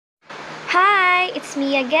Hi, it's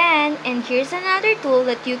me again, and here's another tool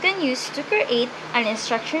that you can use to create an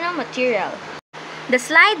instructional material. The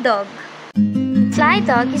SLIDEDOG.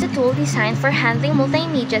 SLIDEDOG is a tool designed for handling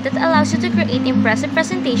multimedia that allows you to create impressive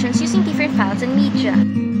presentations using different files and media.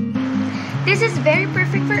 This is very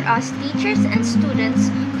perfect for us teachers and students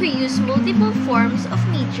who use multiple forms of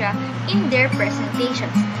media in their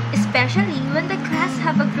presentations, especially when the class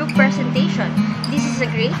have a group presentation. This is a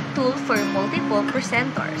great tool for multiple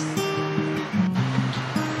presenters.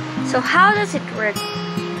 So how does it work?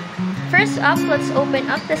 First up, let's open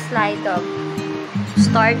up the SLIDEDOG.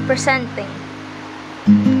 Start presenting.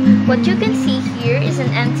 What you can see here is an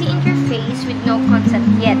empty interface with no content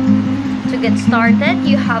yet. To get started,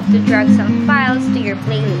 you have to drag some files to your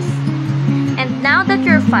playlist. And now that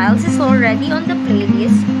your files is already on the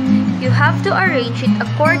playlist, you have to arrange it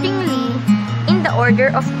accordingly in the order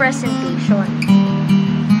of presentation.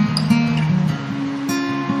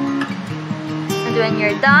 And when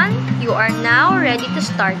you're done, you are now ready to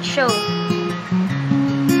start show.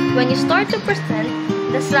 When you start to present,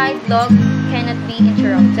 the SLIDEDOG cannot be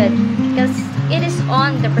interrupted because it is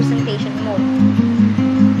on the presentation mode.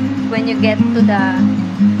 When you get to the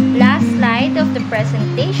last slide of the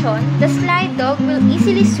presentation, the SLIDEDOG will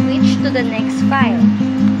easily switch to the next file.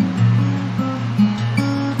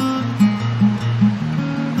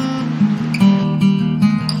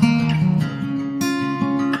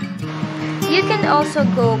 You can also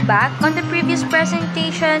go back on the previous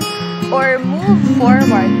presentation or move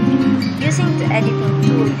forward using the editing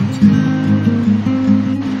tool.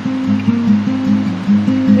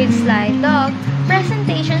 With SLIDEDOG,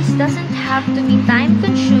 presentations doesn't have to be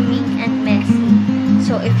time-consuming and messy.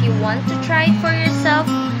 So if you want to try it for yourself,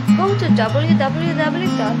 go to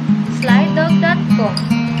www.slidedog.com.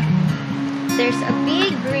 There's a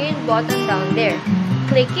big green button down there.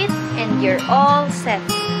 Click it and you're all set.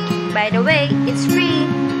 By the way, it's free.